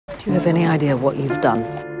Do you have any idea what you've done?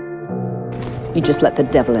 You just let the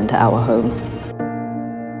devil into our home.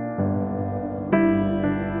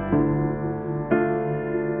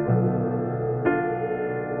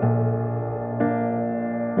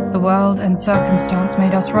 The world and circumstance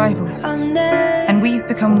made us rivals, and we've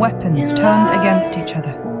become weapons turned against each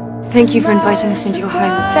other. Thank you for inviting us into your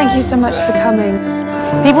home. Thank you so much for coming.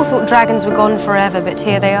 People thought dragons were gone forever, but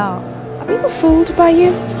here they are. Are people fooled by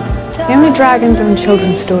you? The only dragons are in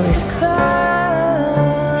children's stories.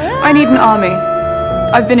 I need an army.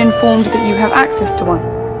 I've been informed that you have access to one.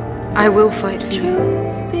 I will fight for you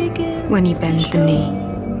when you bend the knee.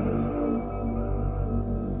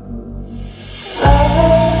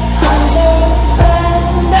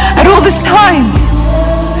 And all this time,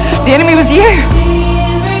 the enemy was you.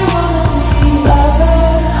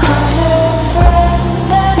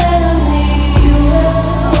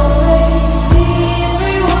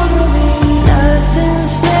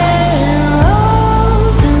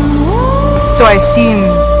 So I assume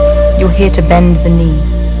you're here to bend the knee?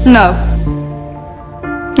 No.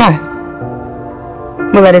 No.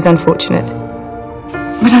 Well, that is unfortunate.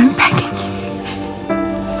 But I'm begging you.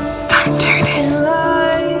 Don't do this.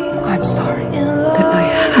 I'm sorry, but I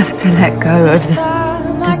have to let go of this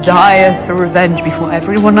desire for revenge before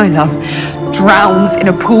everyone I love drowns in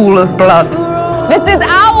a pool of blood. This is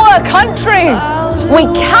our country! We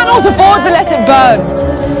cannot afford to let it burn!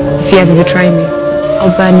 If you ever betray me,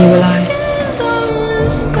 I'll burn you alive.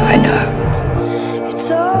 I know.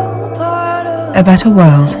 A better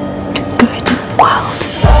world. A good world.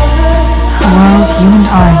 A world you and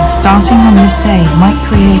I, starting on this day, might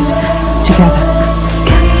create together.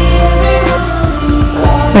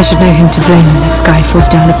 I should know whom to blame when the sky falls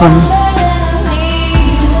down upon me.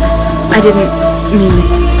 I didn't mean it.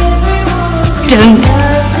 Don't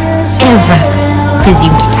ever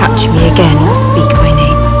presume to touch me again or speak my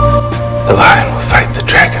name. The lion will fight the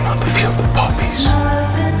dragon on the field of poppies.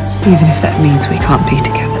 Even if that means we can't be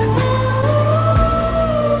together.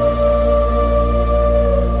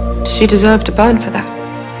 Does she deserve to burn for that?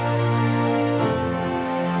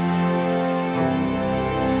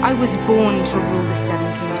 I was born to rule the Seven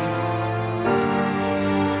Kingdoms.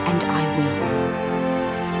 And I will.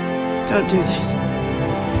 Don't do this.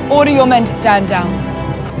 Order your men to stand down.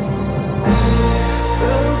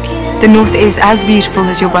 The North is as beautiful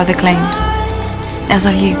as your brother claimed. As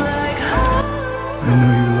are you. I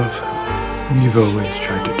know you love her. And you've always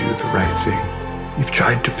tried to do the right thing. You've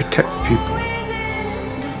tried to protect people.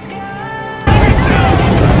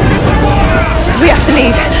 We have to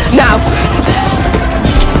leave, now.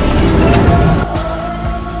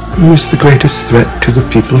 Who is the greatest threat to the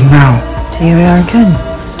people now? Here we are again,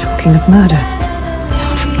 talking of murder.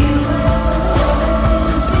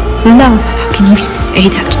 Love? How can you say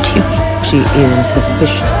that to me? She is a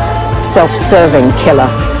vicious, self-serving killer,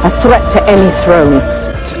 a threat to any throne.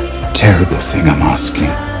 It's a terrible thing I'm asking.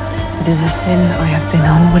 It is a sin I have been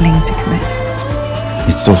unwilling to commit.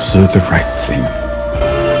 It's also the right thing.